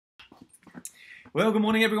Well, good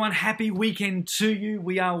morning, everyone. Happy weekend to you.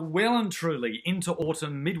 We are well and truly into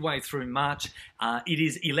autumn, midway through March. It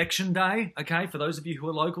is election day, okay? For those of you who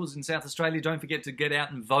are locals in South Australia, don't forget to get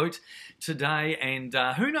out and vote today. And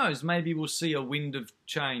who knows, maybe we'll see a wind of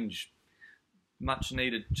change, much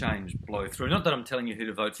needed change blow through. Not that I'm telling you who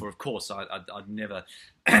to vote for, of course. I'd never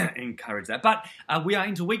encourage that. But we are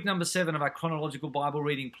into week number 7 of our Chronological Bible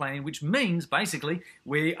Reading Plan, which means basically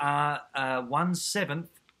we are 1/7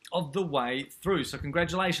 of the way through. So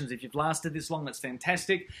congratulations if you've lasted this long. That's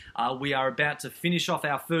fantastic. We are about to finish off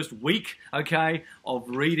our first week, okay, of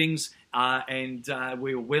readings, and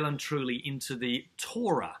we're well and truly into the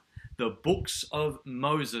Torah, the books of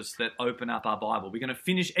Moses that open up our Bible. We're going to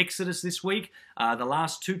finish Exodus this week, the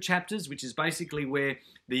last 2 chapters, which is basically where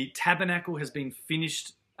the tabernacle has been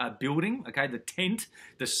finished building, okay, the tent,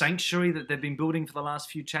 the sanctuary that they've been building for the last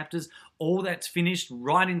few chapters. All that's finished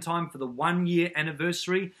right in time for the 1-year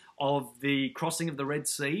anniversary of the crossing of the Red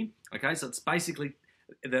Sea. Okay, so it's basically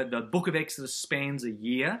the book of Exodus spans a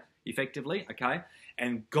year, effectively, okay?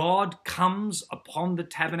 And God comes upon the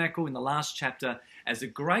tabernacle in the last chapter as a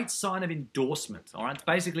great sign of endorsement, all right? It's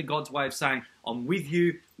basically God's way of saying, I'm with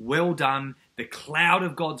you, well done. The cloud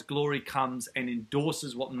of God's glory comes and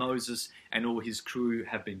endorses what Moses and all his crew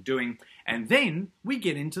have been doing. And then we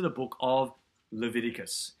get into the book of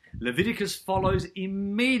Leviticus. Leviticus follows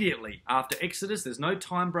immediately after Exodus. There's no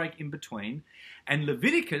time break in between. And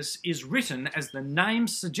Leviticus is written, as the name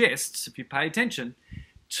suggests, if you pay attention,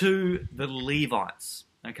 to the Levites.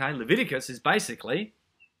 Okay, Leviticus is basically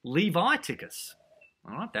Leviticus.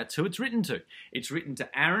 All right, that's who it's written to. It's written to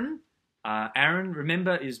Aaron. Aaron,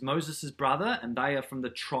 remember, is Moses' brother, and they are from the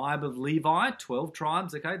tribe of Levi, 12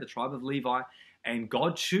 tribes, okay, the tribe of Levi, and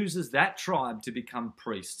God chooses that tribe to become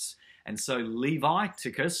priests. And so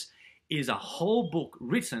Leviticus is a whole book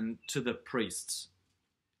written to the priests.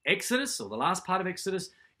 Exodus, or the last part of Exodus,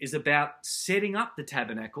 is about setting up the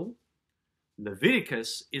tabernacle.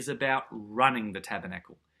 Leviticus is about running the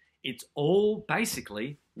tabernacle. It's all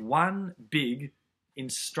basically one big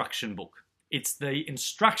instruction book. It's the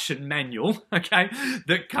instruction manual, okay,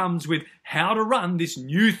 that comes with how to run this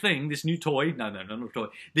new thing, this new toy, not a toy,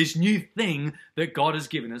 this new thing that God has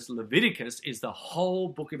given us. Leviticus is the whole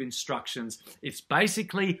book of instructions. It's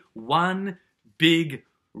basically one big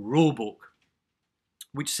rule book,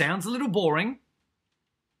 which sounds a little boring,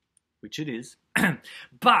 which it is,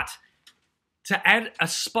 but to add a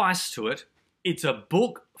spice to it, it's a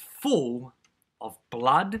book full of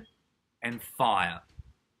blood and fire.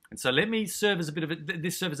 And so let me serve as a bit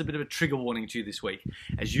of a trigger warning to you this week.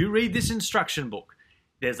 As you read this instruction book,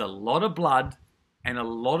 there's a lot of blood and a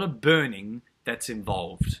lot of burning that's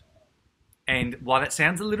involved. And while that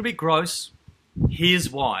sounds a little bit gross, here's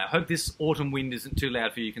why. I hope this autumn wind isn't too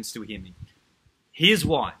loud for you. You can still hear me. Here's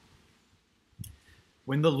why.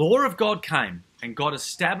 When the law of God came and God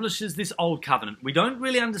establishes this old covenant, we don't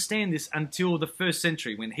really understand this until the 1st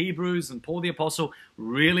century when Hebrews and Paul the Apostle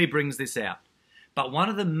really brings this out. But one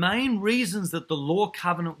of the main reasons that the law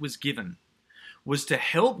covenant was given was to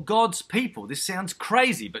help God's people. This sounds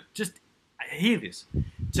crazy, but just hear this.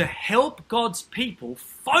 To help God's people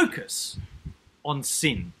focus on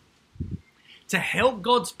sin. To help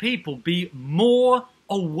God's people be more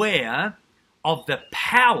aware of the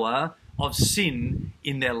power of sin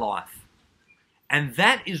in their life. And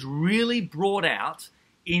that is really brought out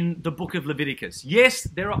in the book of Leviticus. Yes,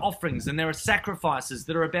 there are offerings and there are sacrifices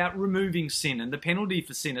that are about removing sin and the penalty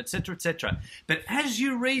for sin, etc., etc. But as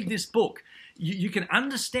you read this book, you can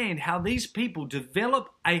understand how these people develop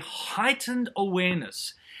a heightened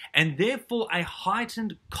awareness and therefore a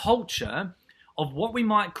heightened culture of what we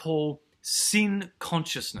might call sin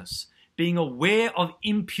consciousness, being aware of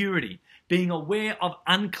impurity, being aware of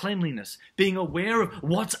uncleanliness, being aware of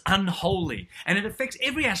what's unholy. And it affects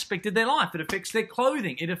every aspect of their life. It affects their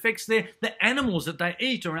clothing. It affects the animals that they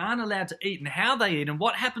eat or aren't allowed to eat and how they eat and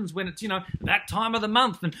what happens when it's, that time of the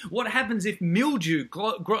month and what happens if mildew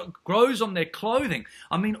grows on their clothing.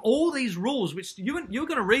 I mean, all these rules, which you're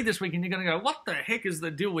going to read this week and you're going to go, what the heck is the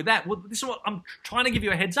deal with that? Well, this is what I'm trying to give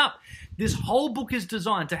you a heads up. This whole book is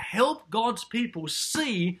designed to help God's people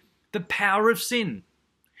see the power of sin.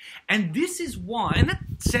 And this is why, and that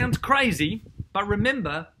sounds crazy, but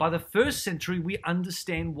remember, by the 1st century, we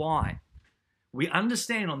understand why. We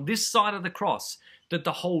understand on this side of the cross that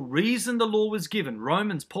the whole reason the law was given,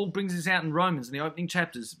 Paul brings this out in Romans in the opening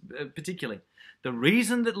chapters particularly, the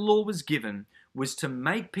reason that the law was given was to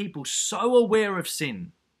make people so aware of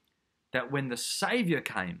sin that when the Savior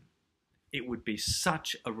came, it would be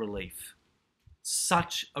such a relief,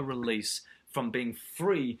 such a release from being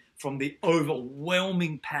free from the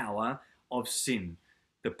overwhelming power of sin.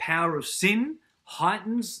 The power of sin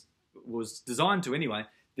heightens, was designed to anyway,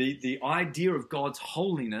 the idea of God's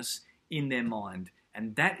holiness in their mind.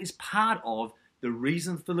 And that is part of the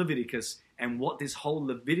reason for Leviticus and what this whole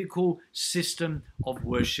Levitical system of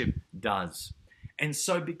worship does. And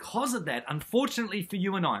so because of that, unfortunately for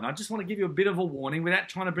you and I just want to give you a bit of a warning without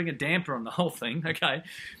trying to bring a damper on the whole thing, okay?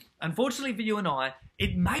 Unfortunately for you and I,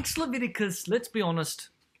 it makes Leviticus, let's be honest,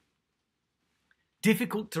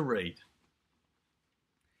 difficult to read.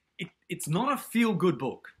 It's not a feel-good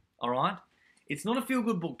book, all right? It's not a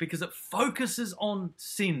feel-good book because it focuses on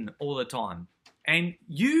sin all the time. And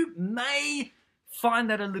you may find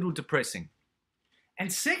that a little depressing.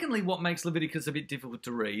 And secondly, what makes Leviticus a bit difficult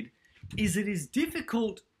to read is it is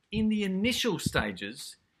difficult in the initial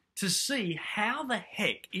stages to see how the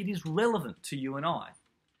heck it is relevant to you and I.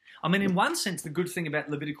 I mean, in one sense, the good thing about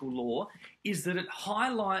Levitical law is that it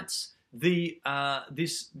highlights the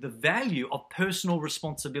value of personal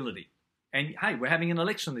responsibility. And hey, we're having an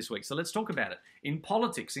election this week, so let's talk about it. In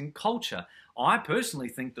politics, in culture, I personally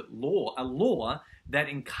think that a law that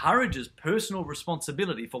encourages personal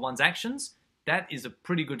responsibility for one's actions, that is a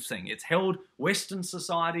pretty good thing. It's held Western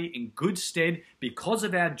society in good stead because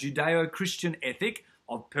of our Judeo-Christian ethic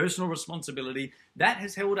of personal responsibility. That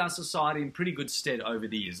has held our society in pretty good stead over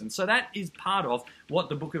the years. And so that is part of what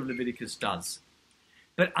the book of Leviticus does.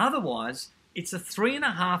 But otherwise, it's a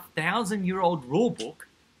 3,500-year-old rule book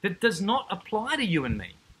that does not apply to you and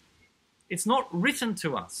me. It's not written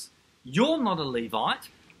to us. You're not a Levite.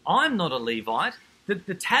 I'm not a Levite.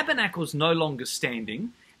 The tabernacle's no longer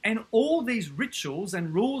standing. And all these rituals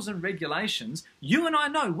and rules and regulations, you and I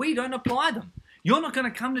know we don't apply them. You're not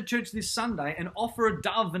going to come to church this Sunday and offer a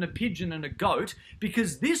dove and a pigeon and a goat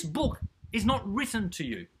because this book is not written to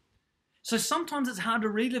you. So sometimes it's hard to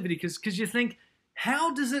read Leviticus because you think,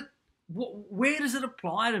 where does it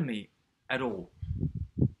apply to me at all?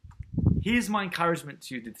 Here's my encouragement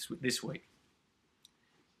to you this week.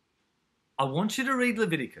 I want you to read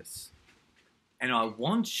Leviticus, and I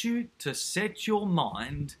want you to set your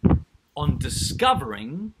mind on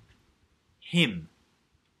discovering Him.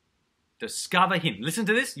 Discover Him. Listen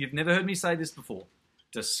to this. You've never heard me say this before.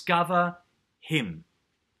 Discover Him.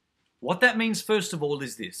 What that means, first of all,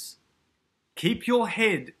 is this. Keep your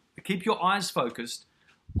eyes focused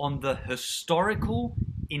on the historical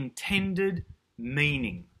intended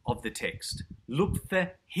meaning of the text. Look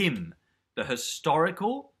for Him. The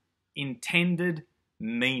historical intended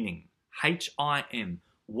meaning. H-I-M.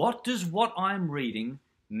 What does what I'm reading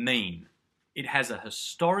mean? It has a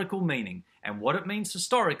historical meaning. And what it means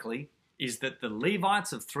historically is that the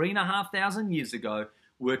Levites of 3,500 years ago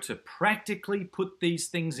were to practically put these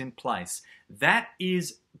things in place. That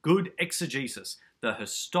is good exegesis. The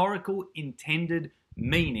historical intended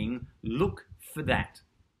meaning, look for that.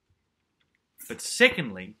 But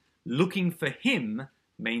secondly, looking for Him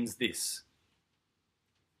means this.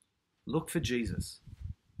 Look for Jesus.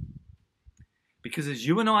 Because as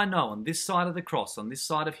you and I know, on this side of the cross, on this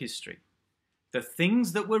side of history, the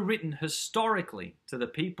things that were written historically to the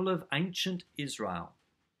people of ancient Israel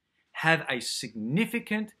have a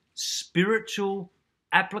significant spiritual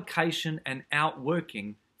application and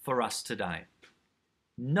outworking for us today.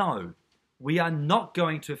 No, we are not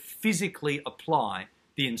going to physically apply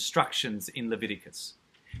the instructions in Leviticus.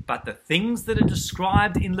 But the things that are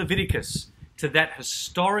described in Leviticus to that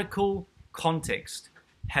historical context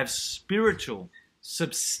have spiritual,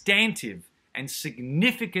 substantive, and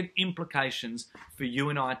significant implications for you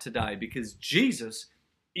and I today, because Jesus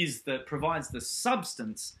provides the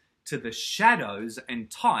substance to the shadows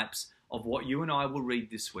and types of what you and I will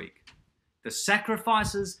read this week. The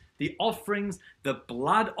sacrifices, the offerings, the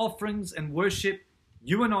blood offerings and worship,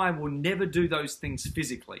 you and I will never do those things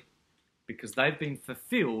physically because they've been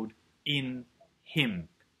fulfilled in Him.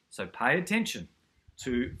 So pay attention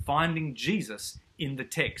to finding Jesus in the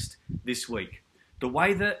text this week. The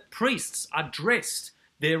way that priests are dressed,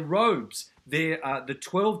 their robes, the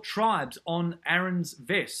 12 tribes on Aaron's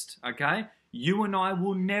vest, okay? You and I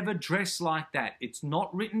will never dress like that. It's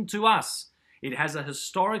not written to us. It has a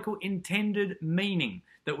historical intended meaning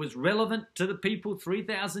that was relevant to the people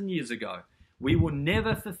 3,000 years ago. We will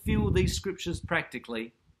never fulfill these scriptures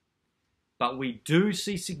practically, but we do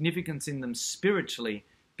see significance in them spiritually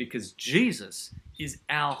because Jesus is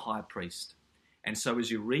our high priest. And so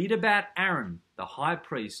as you read about Aaron, the high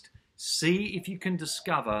priest, see if you can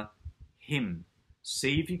discover him.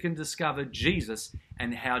 See if you can discover Jesus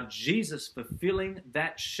and how Jesus fulfilling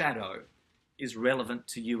that shadow is relevant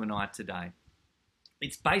to you and I today.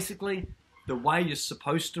 It's basically the way you're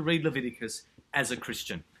supposed to read Leviticus as a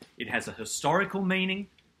Christian. It has a historical meaning,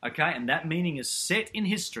 okay, and that meaning is set in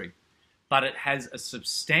history. but it has a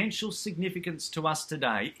substantial significance to us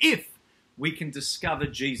today if we can discover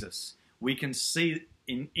Jesus. We can see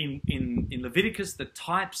in Leviticus the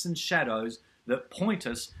types and shadows that point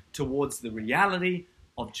us towards the reality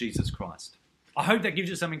of Jesus Christ. I hope that gives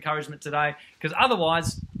you some encouragement today, because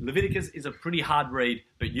otherwise Leviticus is a pretty hard read,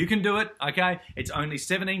 but you can do it, okay? It's only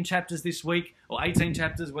 17 chapters this week, or 18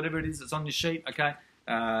 chapters, whatever it is that's on your sheet, okay?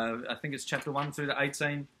 I think it's chapter 1 through to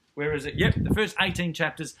 18. Where is it? Yep, the first 18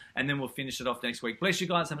 chapters, and then we'll finish it off next week. Bless you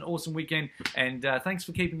guys, have an awesome weekend, and thanks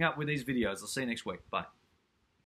for keeping up with these videos. I'll see you next week. Bye.